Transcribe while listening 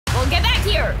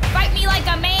here. Fight me like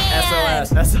a man.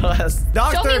 SOS.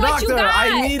 Doctor, doctor,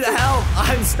 I need help.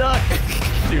 I'm stuck.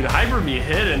 Dude, Hyper be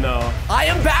hidden though. I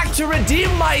am back to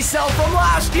redeem myself from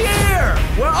last year.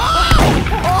 Where?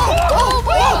 Oh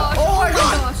my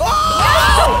God.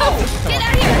 Oh! Get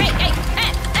out of here. Hey.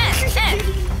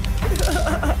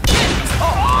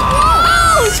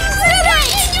 Oh, she said it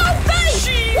in your face.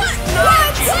 What?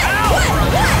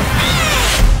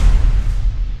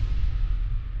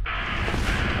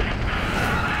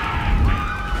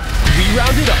 We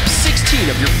rounded up 16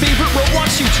 of your favorite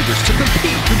Roblox YouTubers to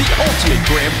compete for the ultimate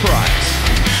grand prize.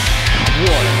 1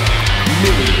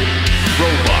 million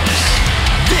Robux.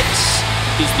 This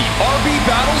is the RB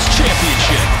Battles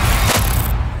Championship.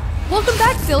 Welcome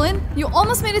back, Dylan. You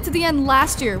almost made it to the end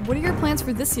last year. What are your plans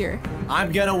for this year?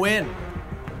 I'm gonna win.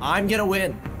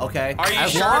 Okay. Are you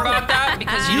sure about that?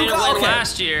 Because you didn't win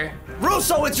last year.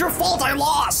 Russo, it's your fault I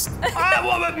lost.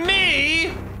 Well,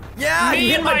 me? Yeah, me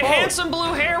you and my handsome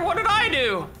blue hair. What did I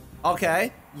do?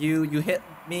 Okay, you hit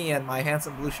me and my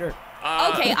handsome blue shirt.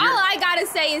 Okay, all I gotta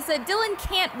say is that Dylan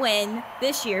can't win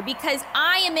this year because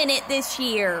I am in it this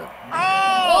year.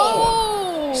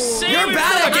 Oh! You're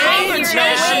bad at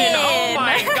competition! Oh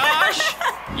my gosh!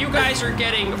 You guys are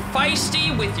getting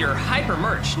feisty with your hyper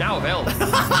merch, now available.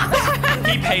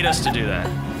 He paid us to do that.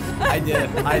 I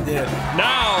did.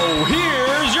 Now,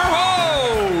 here's your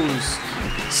host,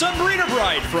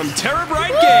 SabrinaBrite from TanqR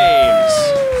Games.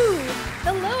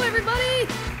 Hello, everybody.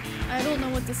 I don't know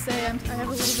what to say. I have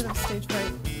a little bit of stage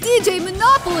fright.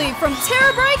 DJMonopoli from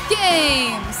TanqR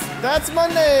Games. That's my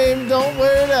name. Don't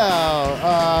wear it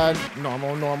out.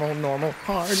 Normal,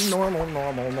 hard, normal,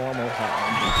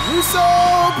 hard.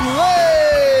 RussoPlays.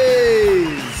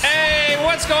 Hey,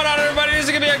 what's going on, everybody? This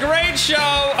is gonna be a great show.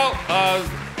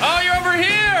 Oh, you're over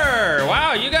here.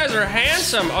 Wow, you guys are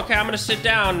handsome. Okay, I'm gonna sit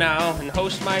down now and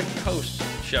host my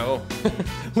show.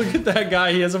 Look at that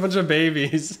guy, he has a bunch of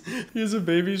babies. He has a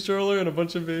baby stroller and a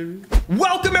bunch of babies.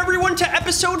 Welcome everyone to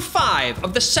episode 5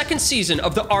 of the second season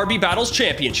of the RB Battles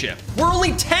Championship. We're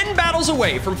only 10 battles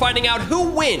away from finding out who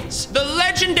wins the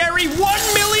legendary 1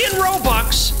 million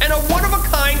Robux and a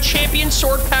one-of-a-kind champion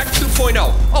sword pack 2.0.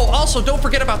 Oh, also don't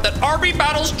forget about that RB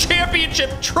Battles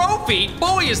Championship trophy.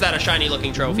 Boy, is that a shiny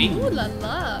looking trophy. Ooh la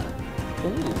la.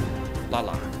 Ooh la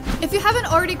la. If you haven't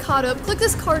already caught up, click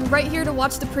this card right here to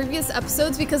watch the previous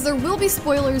episodes because there will be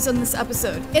spoilers on this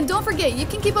episode. And don't forget, you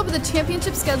can keep up with the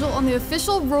championship schedule on the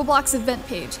official Roblox event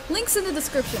page. Links in the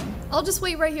description. I'll just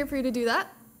wait right here for you to do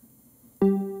that.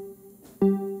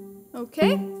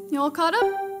 Okay, you all caught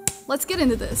up? Let's get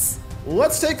into this.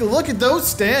 Let's take a look at those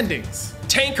standings.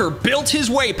 TanqR built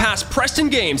his way past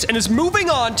PrestonGamez and is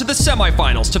moving on to the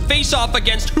semifinals to face off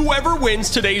against whoever wins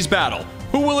today's battle.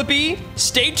 Who will it be?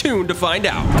 Stay tuned to find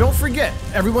out. Don't forget,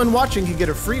 everyone watching can get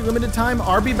a free limited time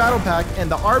RB Battle Pack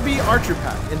and the RB Archer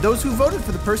Pack. And those who voted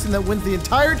for the person that wins the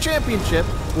entire championship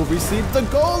will receive the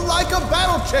Go Like a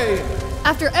Battle Chain.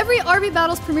 After every RB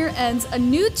Battles premiere ends, a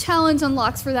new challenge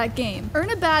unlocks for that game. Earn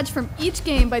a badge from each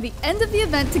game by the end of the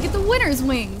event to get the winner's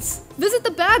wings. Visit the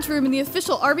badge room in the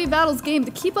official RB Battles game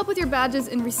to keep up with your badges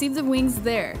and receive the wings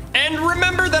there. And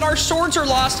remember that our swords are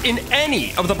lost in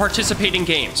any of the participating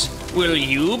games. Will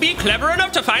you be clever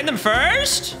enough to find them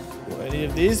first? Will any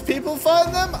of these people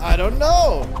find them? I don't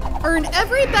know. Earn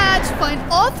every badge, find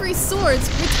all 3 swords,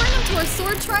 return them to our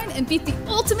sword shrine, and beat the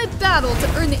ultimate battle to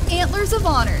earn the Antlers of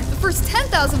Honor. The first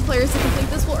 10,000 players to complete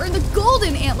this will earn the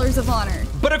Golden Antlers of Honor.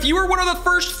 But if you are one of the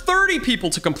first 30 people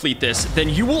to complete this, then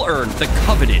you will earn the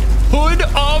coveted Hood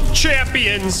of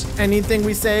Champions. Anything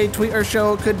we say, tweet, or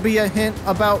show could be a hint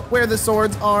about where the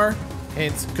swords are.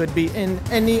 Hints could be in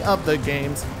any of the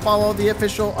games. Follow the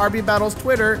official RB Battles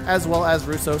Twitter, as well as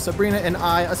Russo, Sabrina, and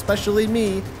I, especially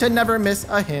me, to never miss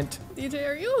a hint. DJ,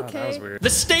 are you okay? That was weird. The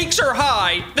stakes are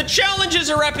high, the challenges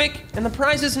are epic, and the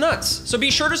prize is nuts. So be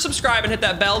sure to subscribe and hit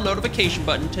that bell notification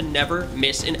button to never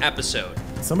miss an episode.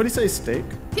 Somebody say steak?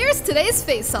 Here's today's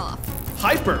face-off.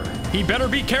 Hyper. He better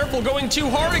be careful going too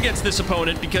hard against this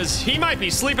opponent because he might be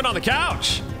sleeping on the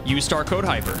couch. Use star code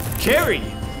Hyper. Cari.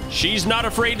 She's not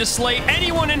afraid to slay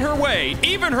anyone in her way,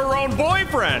 even her own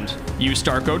boyfriend. Use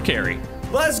star code Cari.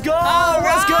 Let's go! All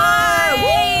Let's go! right.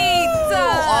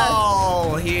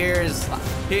 Oh, here's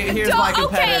my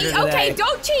competitor today. Okay,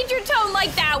 don't change your tone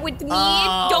like that with me.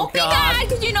 Oh, don't be God. mad,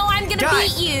 because you know I'm gonna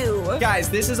beat you. Guys,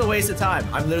 this is a waste of time.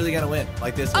 I'm literally gonna win.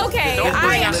 Like this. Okay, this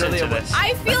is literally a win. this.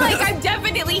 I feel like I'm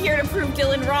definitely here to prove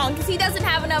Dylan wrong, because he doesn't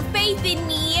have enough faith in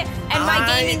me and my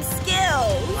gaming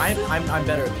skills. I'm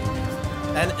better than you.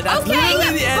 And that's Okay,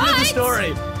 literally the end of the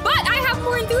story. But I have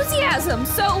more enthusiasm,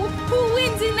 so who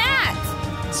wins in that?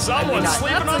 Someone's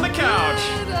sleeping on the couch.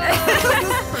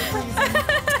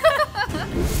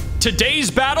 Today's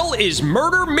battle is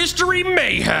Murder Mystery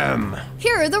Mayhem.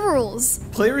 Here are the rules.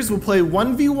 Players will play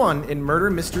 1v1 in Murder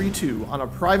Mystery 2 on a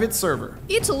private server.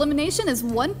 Each elimination is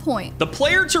 1 point. The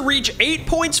player to reach 8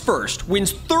 points first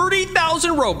wins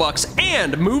 30,000 Robux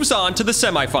and moves on to the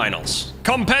semifinals.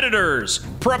 Competitors,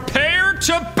 prepare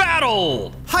to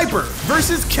battle. Hyper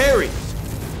versus Cari.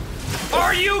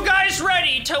 Are you guys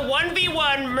ready to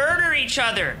 1v1 murder each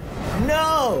other?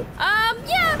 No.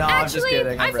 Yeah, No, I'm just actually,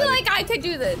 kidding. I'm I feel ready. like I could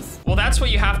do this. Well, that's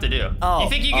what you have to do. Oh, you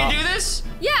think you can do this?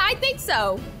 Yeah, I think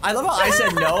so. I love how I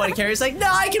said no and Cari's like, no,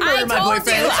 I can I murder my told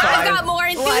boyfriend. you, It's fine. I've got more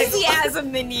Like-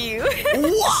 enthusiasm than you.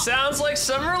 Sounds like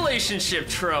some relationship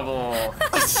trouble.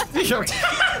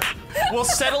 We'll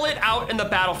settle it out in the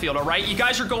battlefield, all right? You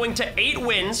guys are going to 8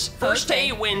 wins. First to Okay.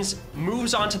 8 wins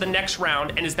moves on to the next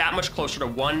round and is that much closer to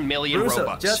 1 million Russo,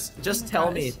 Robux. just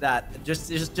tell me that.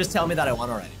 Just tell me that I won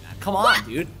already, man. Come on,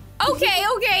 dude. Okay,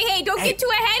 hey, don't get too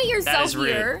ahead of That yourself is rude.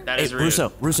 here. That is rude.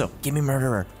 Russo, give me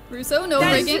murderer. Russo, no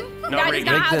That is- rigging. No that is rigging.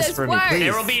 not how Rig this this for me, works. please.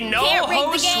 There will be no Can't rig the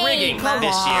host game. rigging Come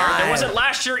this year. There on. wasn't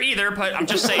last year either, but I'm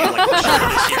just saying, like, for sure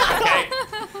this year, okay?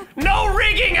 No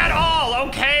rigging at all,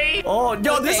 okay? Oh,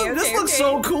 yo, this Okay, looks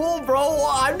so cool, bro.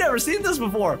 I've never seen this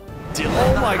before. Dylan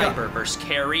Oh my God. Hyper versus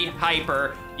Cari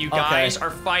Hyper. You guys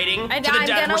are fighting And to the I'm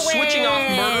death. gonna We're switching off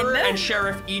win. murderer and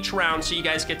sheriff each round, so you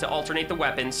guys get to alternate the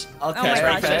weapons. Okay, Oh my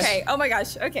gosh, okay. okay. Oh my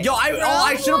gosh, okay. Yo,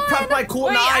 I should have prepped my cool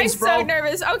Wait, knives, I'm bro. so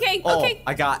nervous. Okay, Oh, okay.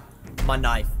 I got my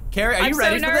knife. Cari, are you I'm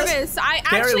ready so for nervous. this? I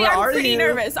Cari, actually where I'm are pretty you?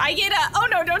 nervous. I get a. Oh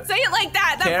no, don't say it like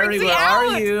that. That Cari, freaks me where out.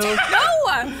 are you?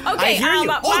 No. Okay. I hear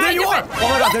you. Oh, there you are. Oh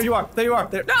my God, there you are. There you are.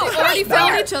 There. No, Already wait,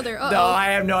 found where? each other. Uh-oh. No, I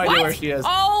have no idea What? where she is.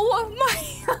 Oh my.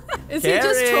 Is he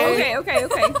just Cari. trolling?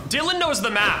 Okay. Dylan knows the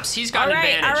maps. He's got All an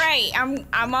right. advantage.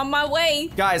 I'm on my way.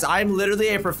 Guys, I'm literally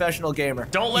a professional gamer.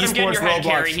 Don't let him get in your Esports head, Roblox.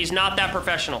 Cari. He's not that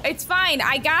professional. It's fine.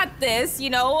 I got this. You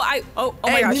know. Oh my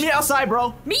Hey, gosh. meet me outside,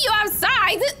 bro. Meet you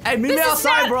outside. Hey, meet me This is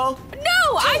outside, not- bro.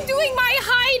 No, I'm doing my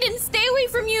hide and stay away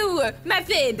from you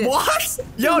method. What?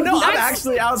 Yo, no, I'm That's-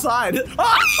 actually outside.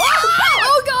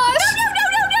 Oh gosh!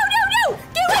 No!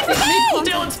 Get away from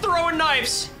me! Dylan's throwing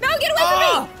knives. No, get away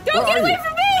from me! Don't where get are away you?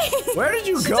 from me! Where did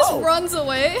you Just go? runs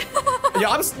away.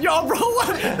 Yo, bro,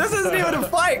 what? This isn't even a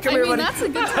fight. Come I here, mean, buddy. that's a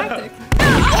good tactic.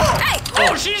 Hey!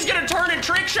 Oh, she's gonna turn and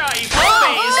trick shot you.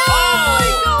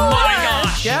 Oh my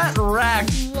gosh. Get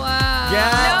wrecked. Wow.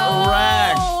 Get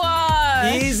wrecked. No!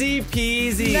 Easy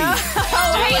peasy.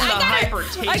 Oh, hey, Dylan the Hyper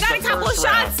takes I got a the couple first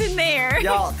shots in there.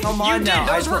 Yo, come on You now.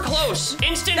 did. Those were close.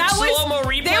 Instant That was slow-mo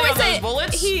replay there was on those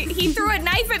bullets. He threw a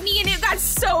knife at me and it got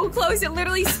so close it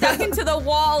literally stuck into the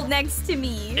wall next to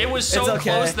me. It was so It's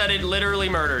okay. close that it literally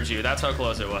murdered you. That's how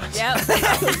close it was. Yep.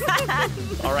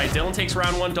 All right, Dylan takes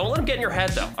round 1. Don't let him get in your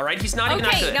head, though. All right, he's not even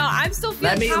that Okay, good. no, I'm still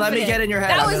feeling Let me confident. get in your head.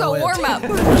 That I'm was gonna a win. warm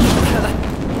up.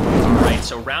 All right,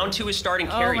 so round 2 is starting.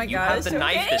 Cari, my you have gosh, the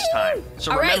knife okay. this time.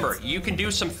 So All right. remember, you can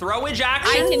do some throwage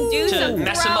action I can do to some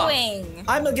mess him up. throwing.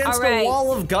 I'm against All right. the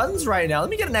wall of guns right now. Let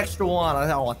me get an extra one.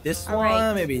 I want this All one,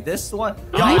 right. maybe this one.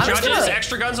 Oh, I'm just judges, gonna-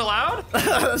 extra guns allowed?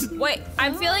 Wait,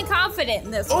 I'm feeling confident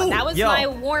in this one. Ooh, That was yo. my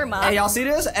warm up. Hey, y'all see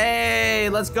this? Hey,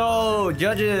 let's go,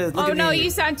 judges. Look Oh at no, me. you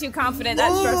sound too confident.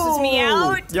 That stresses me Ooh.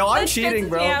 out. Yo, I'm That cheating, stresses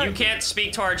bro. me out. You can't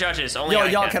speak to our judges. Only Yo, I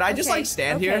y'all, can. can I just Okay, like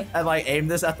stand okay. here and like aim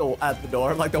this at the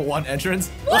door, like the one entrance?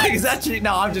 Like, is that cheating?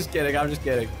 No, I'm just kidding. I'm just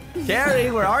kidding.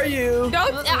 Cari, where are you?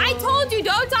 Don't. I told you,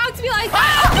 don't talk to me like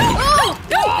that. Oh!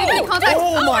 No! They made contact.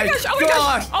 Oh my gosh! Oh my gosh.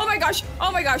 gosh! Oh my gosh!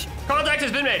 Oh my gosh! Contact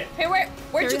has been made. Hey, where'd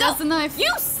Here you go? has the knife. You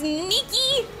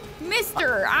sneaky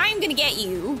mister! I'm gonna get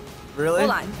you. Really?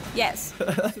 Hold on. Yes.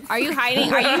 Are you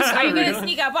hiding? Are you gonna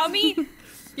sneak up on me?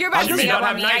 You're about She to may sneak not up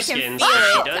have on me. I knife can skins, feel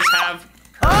but she it. does have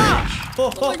Ah!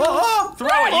 Oh, oh, oh, Throw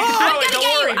it. You can I'm throw it. gonna Don't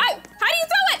get worry. you. How do you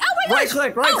throw it? Oh my oh. Right gosh!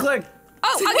 click, right Oh. click.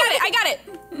 Oh, I got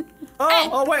it.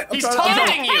 Oh, wait. I'm He's sorry, taunting I'm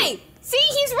sorry. you. Hey, see,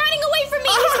 he's running away from me.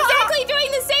 He's exactly doing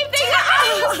the same thing that I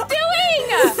was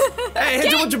doing. Hey,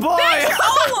 hit him with your boy. Back.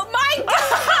 Oh my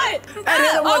god! And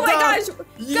hit him Oh with my the- gosh!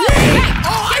 Yeah. Go back.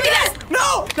 Oh, I Give me missed. that.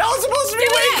 No, that was supposed to be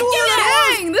Give me way that, cooler give me than that.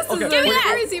 this. Dang, this Okay. is Give me a that.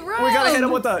 crazy round. We gotta hit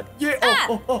him with the yeah.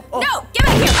 Oh. No, give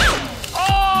it here.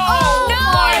 Oh, no.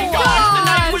 my gosh. The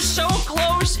knife gosh. was so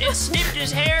close. It snipped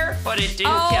his hair, but it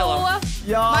didn't kill him. Oh,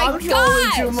 Yo, my I'm trolling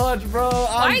gosh. too much, bro.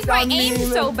 why is my aim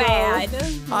memeing, so bro. bad?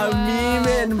 I'm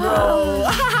memeing, bro.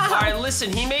 All right,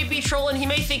 listen. He may be trolling. He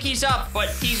may think he's up, but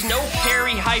he's no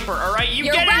Cari Hyper. All right, you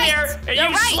You're get right. in there and You're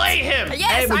you right. slay him.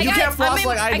 Yes, Hey, but I you got can't floss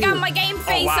like I I got do. my game Oh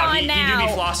face wow, on you now. do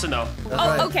be flossing though.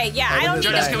 Oh, okay, yeah, I don't need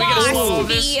Judges, to can we get a floss slow-mo to of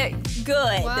this? be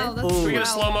good. Wow, that's Ooh. We get a wow.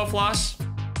 slow-mo floss.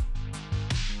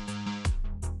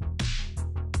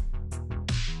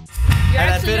 You're And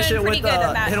I actually finish doing it with pretty good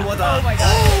at that. hit him with the. Oh my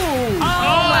god. Ooh. Oh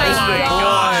my my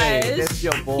gosh. This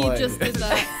Yo, boy. He just did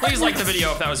that. Please like the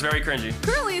video if that was very cringy.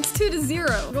 Currently, it's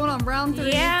 2-0. We're going on round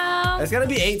 3. Yeah. It's gonna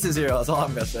be 8-0. That's all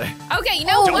I'm gonna say. Okay, you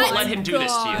know Don't what? let him do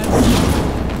this to you.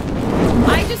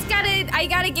 I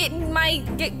gotta get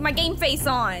my game face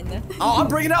on. Oh, I'm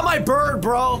bringing out my bird,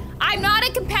 bro. I'm not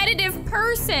a competitive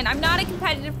person.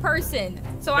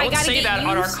 So I Don't gotta say get that used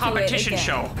on our to it competition again.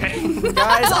 show, okay?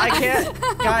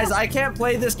 Guys, I can't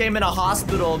play this game in a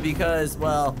hospital because,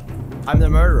 well, I'm the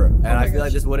murderer, and I feel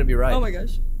like this wouldn't be right. Oh my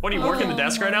gosh. What, are you working the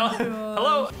desk right now?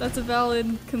 Hello? That's a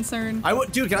valid concern.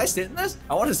 Dude, can I sit in this?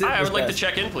 I want to sit in Hi, I this would like to desk.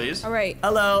 check in, please. All right.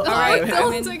 Hello. Alright, I'm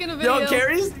Dylan's in. taking a video. Yo,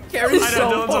 Carrie's I know,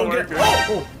 so Dylan's a good. worker.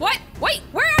 Oh. What? Wait,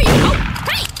 where are you? Oh,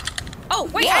 hey! Oh,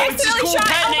 wait, Whoa, I it's this accidentally cool shot.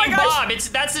 pet Oh my named gosh.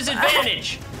 Bob. That's his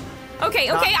advantage. Okay,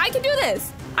 I can do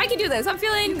this. I'm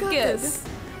feeling got good. this.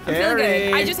 I'm feeling good.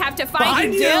 Carrie. I just have to find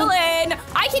Behind you. Dylan.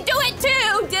 I can do it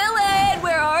too. Dylan,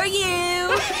 where are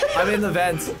you? I'm in the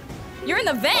vents. You're in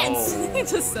the vents. Oh, He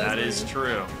just says that it. is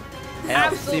true.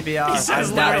 Help, Absolutely. CPR. He says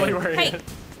I'm literally dying. where he Hey, is.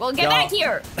 well, get Y'all. back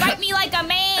here. Fight me like a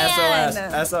man.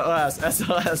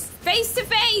 SOS. Face to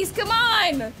face. Come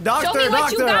on. Show me Doctor,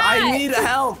 what you got. I need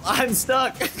help. I'm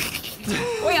stuck.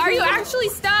 Wait, are you actually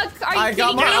stuck? Are you I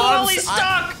got kidding my me? arms Only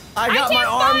stuck. I got I my can't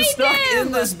arm find stuck him.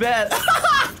 in this bed.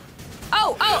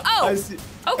 Oh. I see.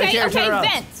 Okay, Hey, Carrie, turn around.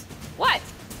 vent. What?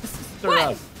 Turn What?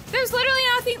 around. There's literally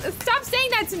nothing. Stop saying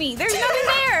that to me. There's nothing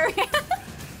there.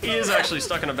 He is actually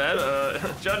stuck in a bed.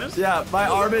 Judges? Yeah, my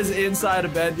arm is inside a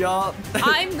bed, y'all.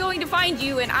 I'm going to find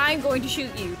you and I'm going to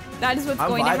shoot you. That is what's I'm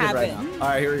going to vibing happen. right now. All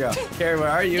right, here we go. Carrie, where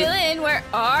are you? Dylan, where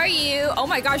are you? Oh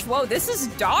my gosh, whoa, this is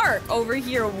dark over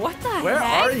here. What the Where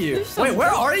heck? are you? There's some- Wait, where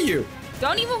are you?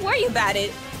 Don't even worry about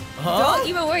it. Huh? Don't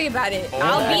even worry about it.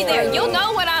 I'll be there. You'll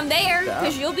know when I'm there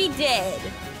because you'll be dead.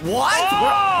 What?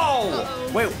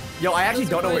 Oh! Wait, yo, I actually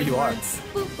don't know where you are. Wait.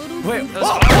 That's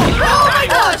Oh, awesome. oh my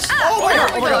gosh! Oh my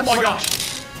Oh my god! Oh my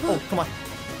gosh. Oh, come on.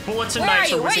 Bullets and Where are knives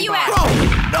you? are Where whizzing you by. at?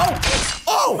 Oh, no!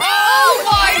 Oh! Oh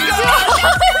my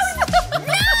god!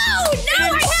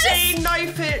 No, Insane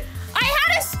knife hit. I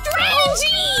had a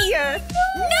strategy!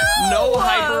 No! No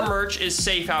hyper merch is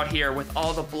safe out here with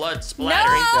all the blood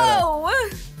splattering. No!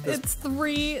 It's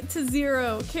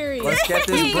 3-0. Carrie. Let's get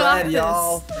this You got bread, this.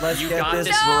 y'all. Let's You get got this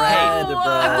this. bread, No.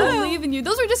 I bro. believe in you.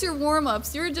 Those are just your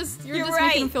warm-ups. You're just You're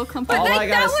making him feel But comfortable. All like I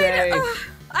gotta that say- one,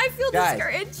 I feel Guys.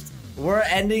 discouraged. We're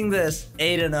ending this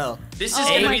 8-0. This is Oh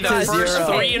gonna my be the gosh. first 0.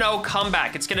 3-0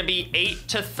 comeback. It's gonna be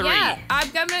 8-3. Yeah,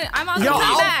 I'm on the Yo,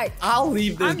 comeback. I'll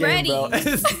leave this I'm game, ready. bro.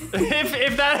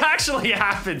 If that actually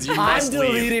happens, you I'm must leave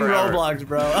deleting forever. Roblox,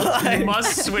 bro. You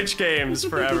must switch games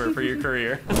forever for your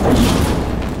career.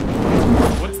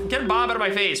 Get Bob out of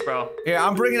my face, bro. Here,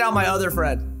 I'm bringing out my other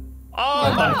friend.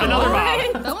 Oh, another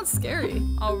Bob. That one's scary.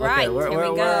 All right, where here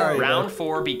we are go. you? Round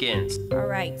 4 begins. All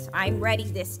right, I'm ready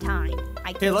this time.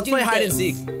 I can Here, let's do play hide and this.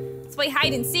 seek. Let's play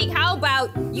hide and seek. How about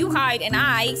you hide and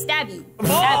I stab you?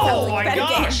 That Oh sounds like my a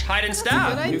better gosh, hide and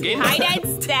stab. That's a New good game. Hide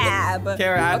and stab.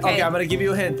 Kara, okay. okay, I'm gonna give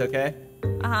you a hint, okay?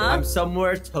 Uh-huh. I'm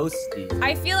somewhere toasty.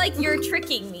 I feel like you're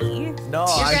tricking me. No,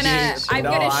 I'm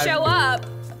gonna show up,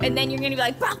 and then you're gonna be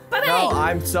like, bah, bah, No, bah.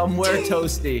 I'm somewhere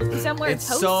toasty. Somewhere It's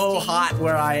so toasty? hot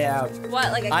where I am.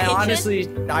 What, like a I kitchen? honestly,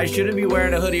 I shouldn't be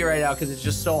wearing a hoodie right now because it's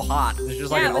just so hot. There's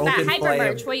just like Yeah, an with that open hyper flame.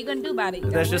 merch, what are you gonna do about it? You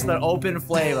There's don't just an open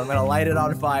flame. I'm gonna light it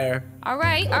on fire. All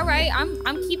right.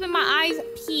 I'm keeping my eyes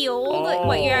peeled. Oh.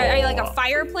 What? Are you like a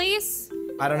fireplace?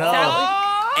 I don't know. That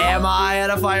Am I at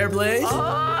a fireplace?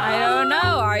 I don't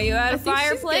know. Are you at a I think she's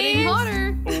fireplace? getting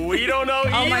hotter. We don't know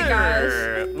either. Oh my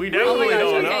gosh. We definitely gosh,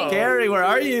 don't okay. know. Carrie, where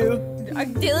are you?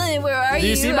 Dylan, where are you? Do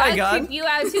you see my I'll gun? keep you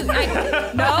out too.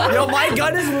 No. Yo, my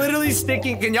gun is literally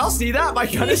sticking. Can y'all see that? My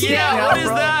gun is sticking Yeah, out, what is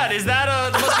bro. that? Is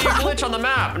that there must be a glitch on the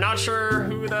map. Not sure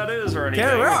who that is or anything.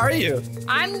 Carrie, where are you?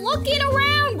 I'm looking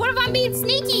around. What if I'm being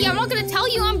sneaky? I'm not gonna tell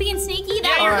you I'm being sneaky.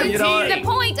 That Yeah, you're Alright, you know what? the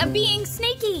point of being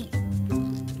sneaky.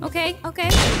 Okay.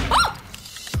 Oh!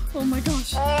 Oh my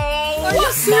gosh. Are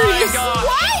you serious? God.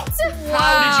 What?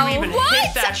 How did you even What?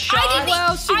 hit that shot? I didn't.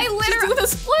 Wow, I literally. doing a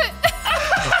split.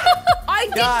 I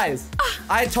did. Guys,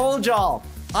 I told y'all.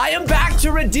 I am back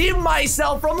to redeem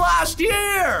myself from last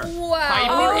year. Wow.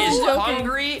 Hyper is joking.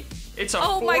 hungry. It's a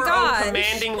Oh my 4-0 gosh.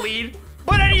 commanding lead.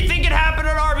 But anything can happen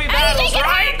at RB Battles, Anything can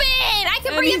right? happen. I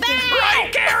can bring it Anything. back.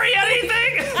 Right, Carrie,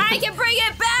 anything? I can bring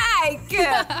it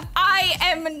back. I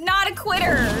am not a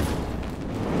quitter.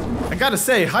 I gotta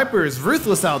say, Hyper is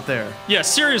ruthless out there. Yeah,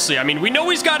 seriously, I mean, we know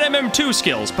he's got MM2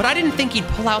 skills, but I didn't think he'd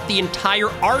pull out the entire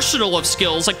arsenal of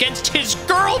skills against his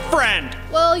girlfriend!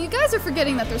 Well, you guys are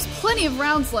forgetting that there's plenty of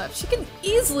rounds left. She can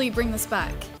easily bring this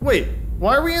back. Wait,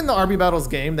 Why are we in the RB Battles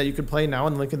game that you can play now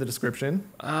and link in the description?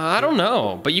 I don't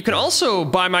know, but you can also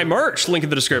buy my merch, link in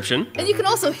the description. And you can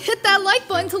also hit that like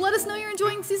button to let us know you're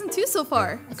enjoying season 2 so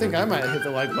far. I think I might hit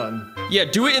the like button. Yeah,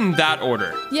 do it in that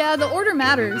order. Yeah, the order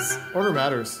matters. Order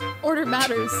matters. Order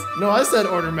matters. No, I said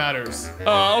order matters.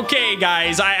 Okay,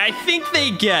 guys, I think they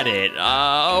get it.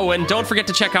 Oh, and don't forget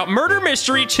to check out Murder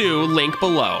Mystery 2, link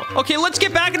below. Okay, let's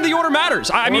get back into the Order Matters.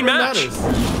 I mean, match.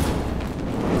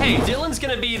 Hey, Dylan's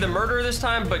gonna be the murderer this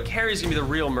time, but Cari's gonna be the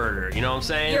real murderer. You know what I'm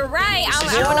saying? You're right.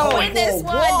 I'm gonna win this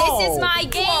one. This is my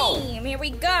game. Here we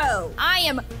go. I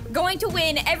am going to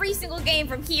win every single game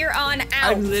from here on out.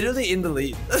 I'm literally in the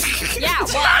lead. Yeah,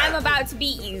 well, I'm about to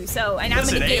beat you, so, and I'm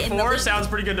gonna get in the lead. Sounds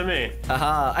pretty good to me.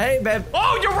 Hey, babe.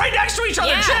 Oh, you're right next to each other.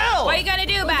 Yeah. Chill. What are you gonna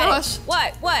do about gosh. it?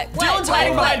 What? Dylan's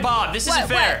hiding behind Bob. This isn't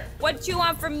fair. What do you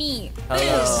want from me?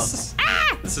 Hello.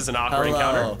 Ah! This is an awkward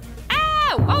encounter.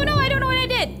 Ow! Oh no, I don't know what I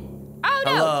did. Oh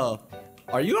no. Hello.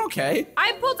 Are you okay?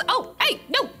 I pulled. Oh, hey,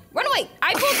 no, run away!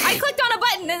 I clicked on a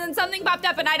button and then something popped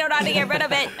up and I don't know how to get rid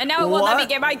of it. And now it won't let me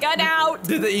get my gun out.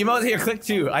 Did the emote here? Click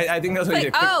 2. I think that's what you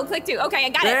did. Click 2. Okay, I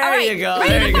got it. There All right. you go.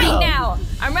 Ready to fight now.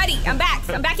 I'm ready. I'm back.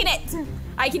 I'm back in it.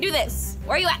 I can do this.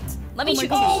 Where are you at? Let me shoot you.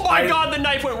 Oh my god, the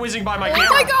knife went whizzing by my camera.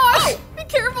 Oh my gosh! Be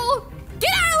careful! Get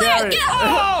out of there! Get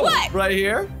out! Oh! What? Right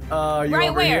here? You Right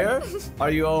over where? here? Are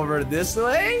you over this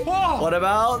way? Whoa. What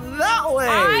about that way?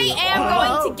 I am What going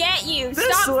to about get you. this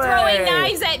Stop way? throwing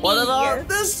knives at me. What about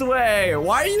this way?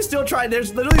 Why are you still trying?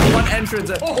 There's literally one entrance.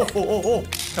 Oh.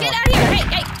 Come Get on. out of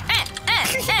here!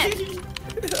 Hey!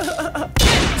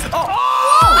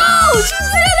 Oh! She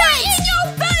did it! In your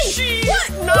face!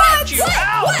 She knocked you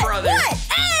out, brother. What?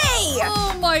 Hey!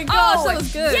 Oh my gosh, that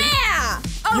was good. Yeah!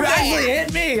 Oh, You yeah. actually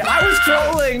hit me! I was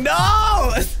trolling! No!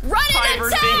 Run and Piper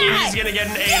attack! thinking he's gonna get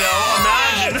an 8-0.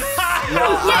 Imagine.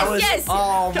 Yes.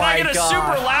 Oh Can my I get a god.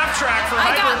 super laugh track for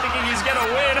I Piper got- thinking he's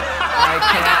gonna win?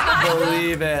 I can't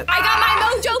believe it. I got my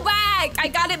mojo back! I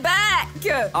got it back!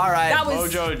 Alright. That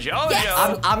was... Mojo Jojo.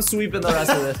 Yes. I'm sweeping the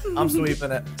rest of this. I'm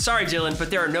sweeping it. Sorry, Dylan, but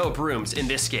there are no brooms in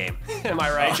this game. Am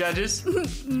I right, judges?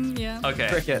 Yeah. Okay.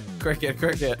 Cricket.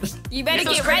 You better Get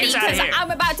those get ready crickets outta because here.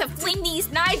 I'm about to fling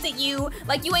these knives at you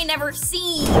like you ain't never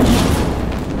seen.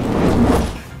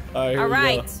 All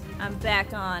right, I'm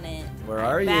back on it. Where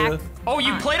are Back you? Oh,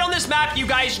 you played on this map. You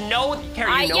guys know.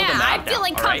 Cari, you know the map I'm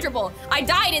feeling now, all right? comfortable. I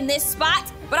died in this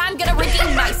spot, but I'm gonna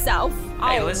redeem myself.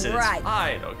 Hey, listen, All right. it's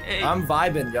fine, okay? I'm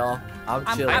vibing, y'all. I'm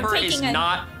chilling. I'm Piper taking is a-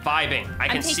 not vibing. I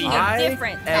can I'm see taking him. a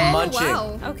different. am Oh, munching.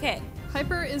 wow. Okay.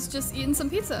 Hyper is just eating some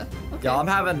pizza. Okay. Y'all, I'm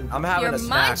having You're a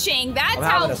snack. munching. That's I'm how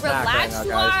having a snack right relaxed now, you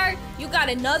guys. are. You got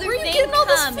another Where are you thing getting all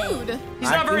this coming. food? He's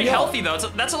not very Yeah. healthy, though.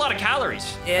 That's a lot of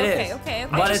calories. It is. Okay.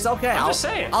 But it's okay. I'm just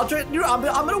saying. I'll try. Dude, I'm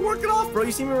gonna work it off, bro.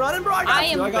 You see me running, bro? I got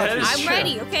you. I got That you. is I'm true.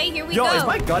 ready. Okay, here we Yo, go. is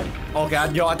my gun? Oh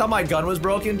god, yo, I thought my gun was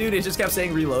broken, dude. It just kept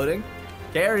saying reloading.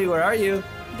 Cari, where are you?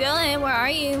 Dylan, where are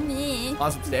you? On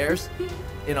some stairs,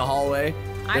 in a hallway.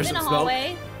 I'm There's in a some smoke.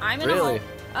 hallway. I'm in a Really? hallway.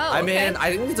 Oh, I'm okay. in.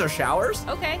 I think these are showers.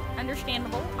 Okay,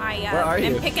 understandable. Where are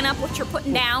am you? picking up what you're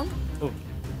putting down. Oh,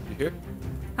 you here?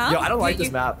 Huh? Yo, I don't like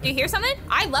this map. Do you hear something?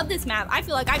 I love this map. I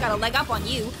feel like I got a leg up on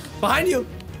you. Behind you.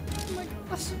 Oh my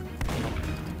gosh.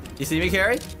 You see me,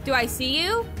 Cari? Do I see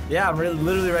you? Yeah, I'm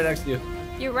literally right next to you.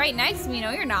 You're right next to me.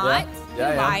 No, you're not. Yeah, you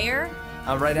I am. liar.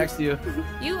 I'm right next to you.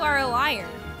 You are a liar.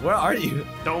 Where are you?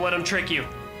 Don't let him trick you.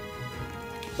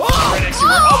 Oh! Right next to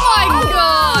you. Oh my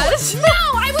gosh! No,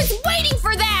 I was waiting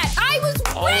for that. I was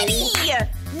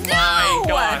ready. No. My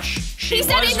gosh. She He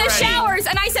said was in the ready. showers,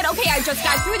 and I said, okay, I just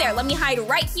got through there. Let me hide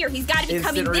right here. He's got to be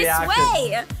Instant coming reaction. this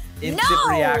way. Instant no.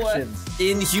 reactions.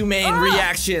 Inhumane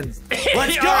reactions.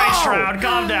 Let's go! All right, Shroud,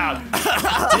 calm down.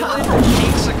 Dylan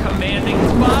takes a commanding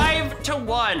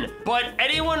 5-1. But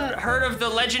anyone heard of the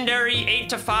legendary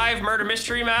 8-5 murder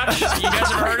mystery match? You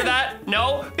guys ever heard of that?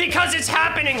 No? Because it's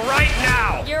happening right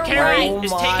now. You're Cari right.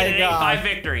 is Oh taking my an God. 8-5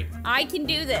 victory. I can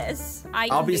do this. I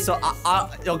can I'll be do so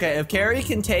this. okay. If Cari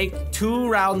can take 2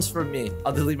 rounds from me,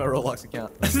 I'll delete my Roblox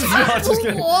account. No, I'm just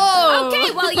kidding. Whoa!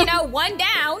 Okay, well, you know, one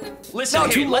down. Listen, No,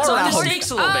 okay, 2 let's more up the rounds.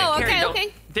 stakes a little Oh, bit. okay, Cari,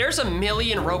 okay. There's $1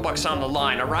 million Robux on the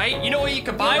line, all right? You know what you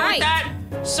could buy You're with right. that?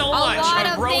 So A much. lot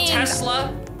A of Ro things.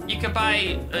 Tesla. You could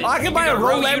buy. I could buy a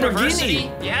Ro Ro University.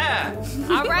 Lamborghini. Yeah.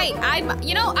 All right,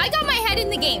 you know, I got my head in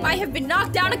the game. I have been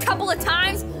knocked down a couple of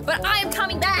times, but I am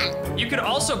coming back. You could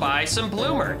also buy some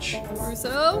blue merch.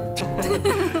 Russo?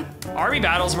 RB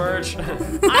Battles merch.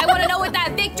 I want to know what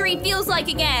that victory feels like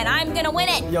again. I'm gonna win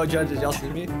it. Yo, judges, y'all see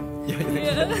me?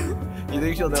 You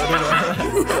think she'll notice?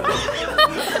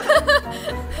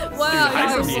 Wow,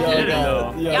 Hyper you're be so hidden, good.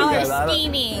 though. Yo, Y'all guys, are I don't-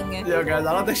 steaming. Yo, guys,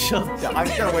 I don't think she'll. I'm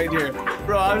just gonna wait here,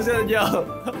 bro. I'm just gonna yo.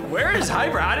 Where is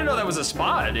Hyper? I didn't know that was a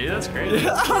spot, dude. That's crazy.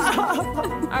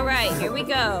 All right, here we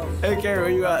go. Hey, Cari, where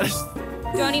you at?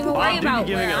 Don't even worry Bob do be about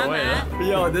giving where it I'm away, at.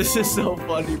 Yo, this is so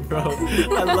funny, bro.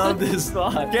 I love this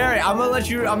spot. Cari, I'm gonna let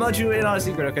you in on a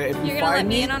secret, okay? If you You're gonna let find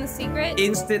me in on a secret?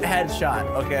 instant headshot,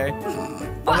 okay?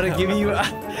 I'm gonna give you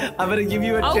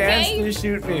a chance Okay. to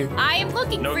shoot me. I am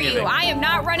looking No for giving. you. I am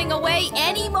not running away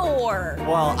anymore.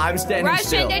 Well, I'm standing Rush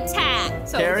still. and attack.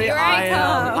 So Cari, here I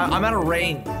come. I'm at a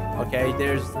range. Okay,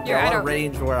 there's You're a lot at of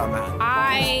range where I'm at.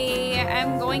 I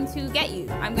am going to get you.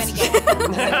 I'm gonna get you.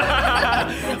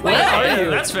 Where are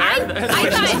you? That's fair. I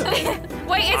thought.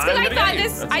 Wait, it's I'm because gonna get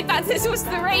you. I thought this was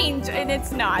the range, and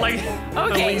it's not. Like the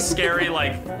okay. least scary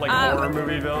like horror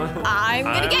movie villain. I'm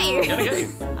gonna get you. Gonna get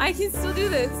you. I can still do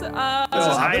this. This is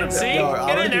hide and seek. Yo, I Get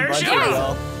wanna in do there, bunch shoot. of Yes.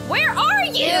 y'all. Where are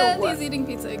you? And he's eating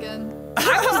pizza again. I'm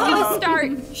just gonna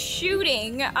start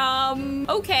shooting.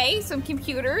 Okay, some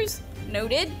computers.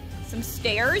 Noted. Some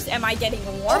stairs. Am I getting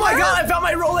warmer? Oh my god, I found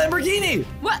my roll Lamborghini!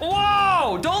 What?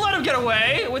 Whoa! Don't let him get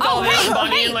away with all this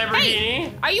money and Lamborghini.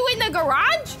 Hey, are you in the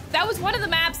garage? That was one of the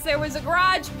maps. There was a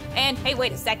garage. And hey,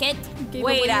 wait a second. Gave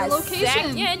Wait away a your location.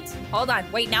 second. Hold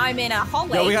on. Wait, now I'm in a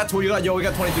hallway. Yo, we got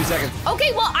 22 seconds.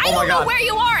 Okay, well, I Oh my don't know God. where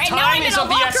you are, and now Time I'm in is a of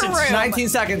the locker essence. room. 19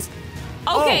 seconds.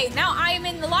 Okay, Oh. now I am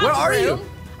in the locker Where are room. you?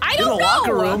 I In don't the know.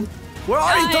 locker room? Where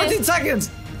are you? 13 seconds!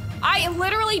 I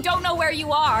literally don't know where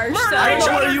you are. Murder So I don't each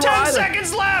know where other. you 10 are either.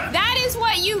 seconds left. that is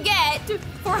what you get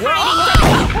for Where-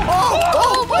 hiding.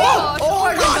 Oh my gosh, Oh my oh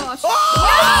my god! gosh.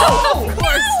 Oh!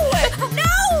 No!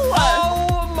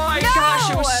 Oh my No.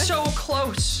 gosh, it was so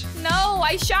close. No,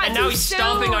 I shot And too now he's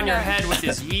stomping soon. on your head with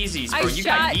his Yeezys, bro. I You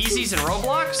got shot too Yeezys in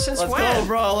Roblox? Since Let's when? go,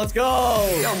 bro. Let's go.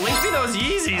 Yo, link me those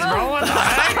Yeezys, bro. What the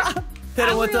heck? Hit him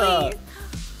I with really- the.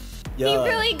 He Yeah.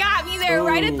 really got me there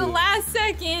right at the Ooh. last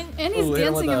second. And he's Ooh, hit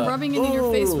him dancing with and a- rubbing it in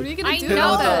your face. What are you gonna I do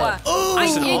know. about that? Ooh.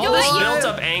 Listen, you all know this what? built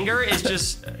up anger is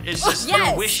just Yes.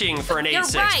 you're wishing for an You're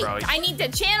 8-6, right. bro. I need to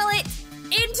channel it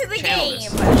into the Channel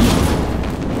game.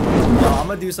 this. Yo, I'm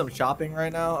gonna do some shopping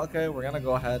right now. Okay, we're gonna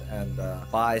go ahead and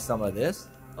buy some of this.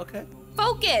 Okay.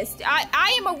 Focused.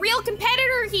 I am a real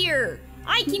competitor here.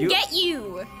 I can You- get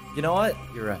you. You know what?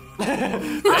 You're right.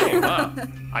 Dang, wow.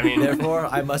 I mean, Therefore,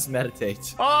 I must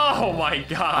meditate. oh my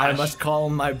gosh. I must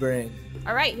calm my brain.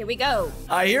 All right, here we go.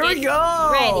 Here we Get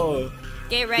go. ready.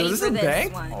 Get ready Is this for a this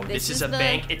bank? one. Oh, this is a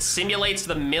bank. It simulates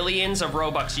the millions of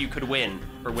Robux you could win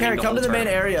for winning Cari, the come to whole the main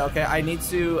tournament. area. Okay, I need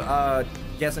to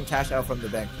get some cash out from the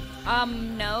bank.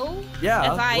 No.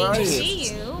 Yeah, If where are I you?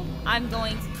 see you, I'm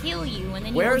going to kill you, and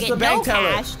then Where's you the will get bank no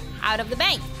teller? cash out of the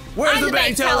bank. Where's I'm the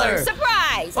bank teller?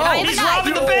 Surprise! Oh, and I am he's a knife.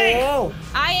 robbing the bank. Whoa.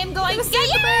 I am going to get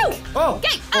you. Oh.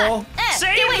 Okay. Oh.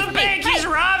 Save get away the from me. bank. Hey. He's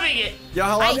robbing it. Yo,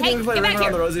 how long have you Hey, been playing get Ring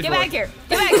back Around the here. Rosie Get for? back here.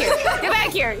 Get back here. Get back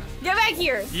here. Get back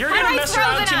here. You're How do gonna I mess throw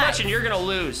around the too knife? much and you're gonna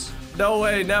lose. No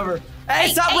way, never. Hey,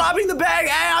 Hey, stop hey. robbing the bank.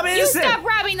 Hey, I'm You innocent. stop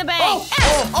robbing the bank. Oh,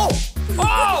 oh, oh.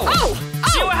 Oh! Oh!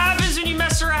 See what happens when you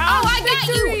mess around? Oh, I got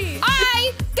Victory. you!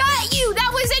 I got you!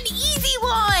 That was an easy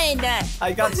one!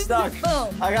 I got stuck.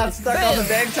 Boom. I got stuck on the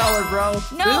bank teller, bro.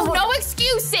 This is No, what- no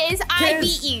excuses. I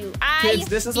Kids, beat you. Kids,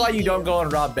 this is why beat you don't go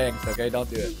and rob banks, okay? Don't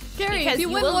do it. Cari, Because if you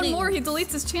you win will one lose. more, he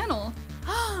deletes his channel.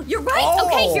 You're right. Oh.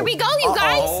 Okay, here we go, you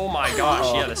guys. Oh my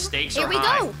gosh, yeah, the stakes Here are we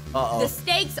high. go. Uh-oh. The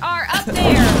stakes are up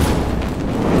there.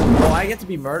 Oh, I get to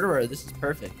be murderer. This is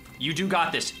perfect. You do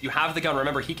got this. You have the gun.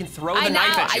 Remember, he can throw I the know.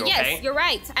 knife at you, okay? Yes, you're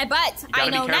right. But I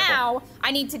gotta be know careful. now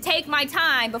I need to take my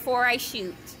time before I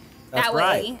shoot. That's that way,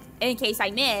 right. in case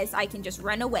I miss, I can just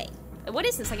run away. What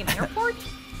is this, like an airport?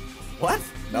 What?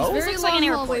 No? This Very looks like long an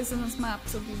airport. hallways in this map,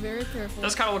 so be very careful.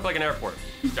 Does kind of look like an airport.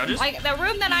 Judges? Like the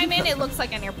room that I'm in, it looks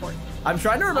like an airport. I'm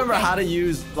trying to remember Okay. how to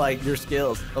use, like, your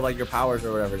skills or, like, your powers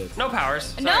or whatever it is. No powers.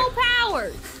 Sorry. No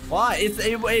powers. Why?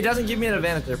 It doesn't give me an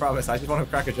advantage, I promise. I just want to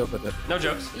crack a joke with it. No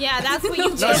jokes. Yeah, that's what you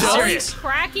do. This is serious.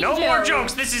 Cracking No jokes. more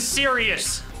jokes. This is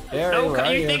serious. There No, you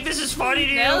are, you yeah. think this is funny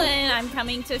to you? Dylan, I'm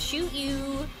coming to shoot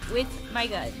you with my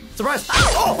gun. Surprise!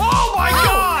 Oh my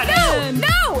god!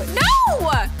 No!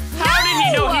 How did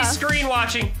he know he's screen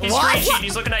watching? He's What? screen sheet.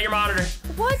 He's looking at your monitor.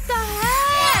 What the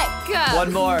heck?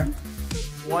 One more.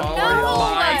 One Oh more.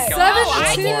 my No.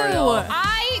 gosh. 7-2.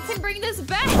 I can bring this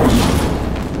back.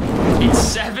 It's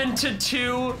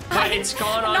 7-2, but it's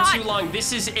gone on not- too long.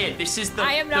 This is it. This is the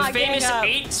I am not giving famous up.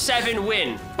 8-7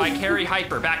 win by Cari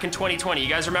Hyper back in 2020. You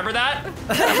guys remember that?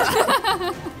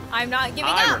 I'm not giving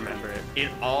I up. remember it. It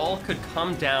all could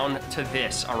come down to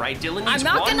this, all right? Dylan needs I'm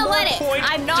not one gonna more let it. point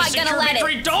I'm not to secure gonna let it.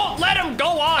 victory. Don't let him go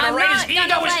on, I'm all right? not His gonna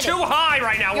ego is let too it. high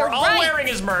right now. You're We're all right. wearing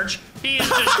his merch. He is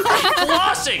just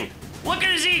flossing. Look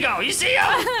at his ego. You see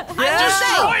him?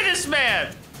 Destroy this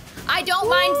man. I don't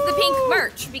mind the pink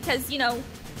merch because, you know,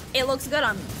 it looks good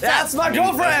on me. That's my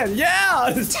girlfriend.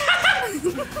 Yeah.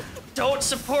 Don't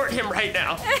support him right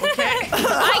now, okay?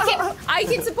 I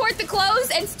can support the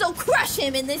clothes and still crush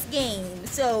him in this game.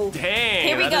 So Dang,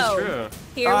 here we that go. is true.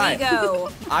 Here we go.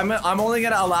 I'm only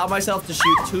gonna allow myself to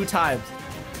shoot 2 times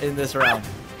in this round.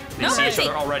 They see each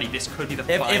other already. This could be the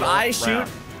final If I shoot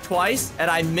round. twice and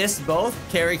I miss both,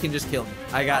 Cari can just kill me.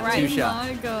 I got 2 Oh shots.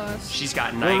 my gosh. She's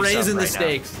got knives We're raising up the right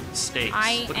stakes. Now. Stakes.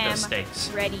 I Look at am those stakes.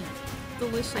 ready.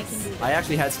 Delicious. I can do this. I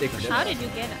actually had steak for dinner. How do you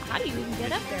even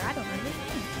get up there? I don't understand.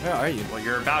 Where are you? Well,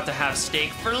 you're about to have steak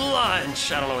for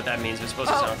lunch. I don't know what that means. It's supposed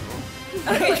to sound cool.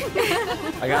 Okay.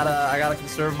 I gotta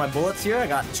conserve my bullets here. I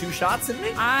got 2 shots in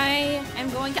me. I am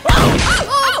going to.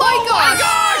 Oh my gosh!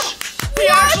 Gosh! He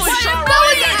actually shot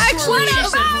right next to her. She said,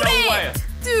 about no it? way.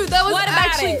 Dude, that was What about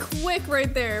actually it? quick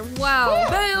right there. Wow.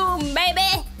 Boom, baby.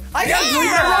 I got Yeah. my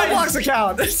Roblox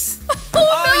account. Oh,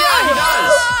 yeah, he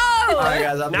does. All right,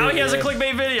 guys, I'm Now doing he has a it.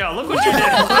 clickbait video. Look what you did. I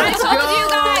told go. you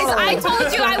guys. I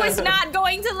told you I was not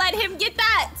going to let him get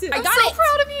that. I I'm got so it.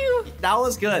 proud of you. That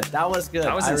was good. That was good.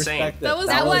 That was I insane. respect it. That was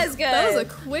good. That was a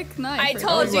quick night. I right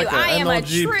told there. you like a I am a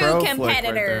MLG true pro flick right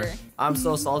competitor. there. I'm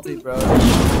so salty, bro.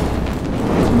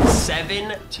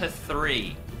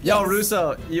 7-3. Yo,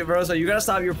 Russo, you gotta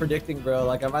stop your predicting, bro.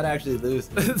 Like, I might actually lose.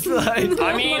 It's like,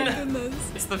 I mean, Goodness.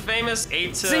 it's the famous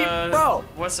 8 to. See, bro,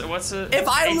 What's it? if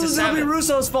I 8 to lose, it'll be 7.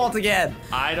 Russo's fault again.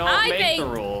 I don't I make think the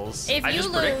rules. If I you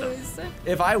just predict them. lose,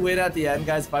 If I win at the end,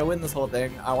 guys, if I win this whole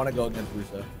thing, I want to go against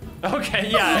Russo. Okay,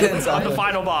 yeah. I'm the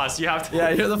final boss. You have to. Yeah,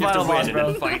 you're the you have final to win boss, and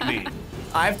bro. then fight me.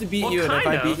 I have to beat Well, you, and if I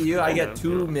kind of, beat you, I kind get of.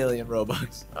 2 million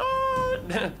Robux.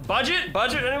 Budget?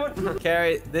 Anyone?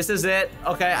 Cari, this is it.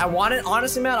 Okay, I want it,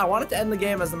 honestly, man, I want it to end the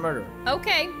game as the murderer.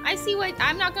 okay, I see what.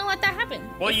 I'm not gonna let that happen.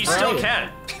 Well, you still can.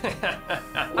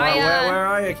 Where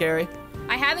are you, Cari?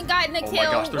 I haven't gotten a Oh kill. my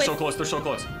gosh, they're with, so close. They're so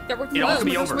close. That we're It all could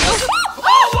be over. Oh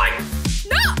Oh my!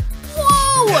 no!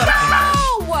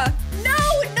 Whoa! No!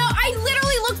 No! I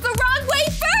literally looked the wrong way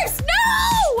first. No!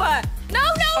 No!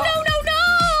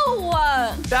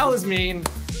 That was mean.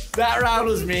 That round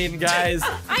was mean, guys.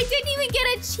 I didn't even get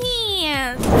a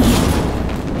chance.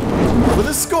 With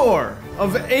a score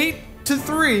of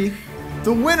 8-3,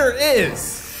 the winner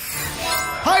is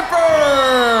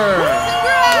Hyper!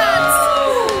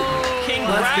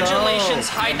 Congratulations,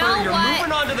 Hyper. You know You're what?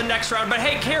 moving on to the next round. But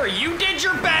hey, Cari, you did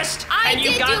your best, I and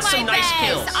you did got do some my nice best.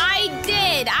 kills. I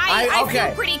did. I okay.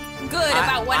 feel pretty good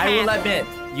about what I happened. will admit,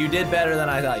 you did better than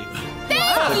I thought you would.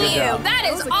 Thank you. job. That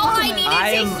is was a all I compliment.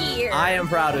 needed to hear. I am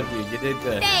proud of you. You did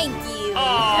good. Thank you.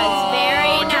 Oh, That's very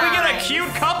nice. Can we get a cute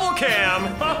couple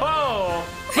cam? Oh.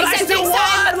 But I Except still next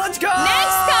time- won! Let's go!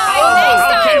 Next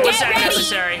time, okay, was get that ready.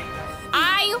 necessary?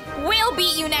 I will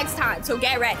beat you next time, so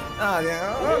get ready. Oh,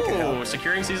 yeah. Okay. Ooh,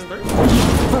 securing season 3.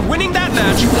 For winning that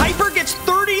match, Hyper gets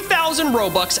 30,000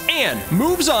 Robux and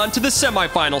moves on to the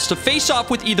semifinals to face off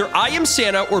with either I Am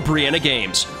Santa or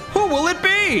BriannaGames. Who will it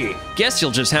be? Guess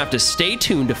you'll just have to stay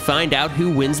tuned to find out who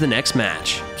wins the next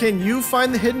match. Can you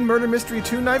find the hidden Murder Mystery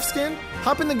 2 knife skin?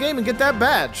 Hop in the game and get that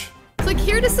badge. Click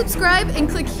here to subscribe and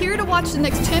click here to watch the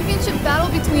next championship battle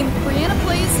between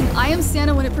SabrinaBrite and I Am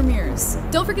Santa when it premieres.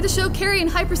 Don't forget to show Cari and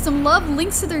Hyper some love.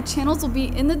 Links to their channels will be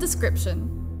in the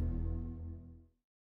description.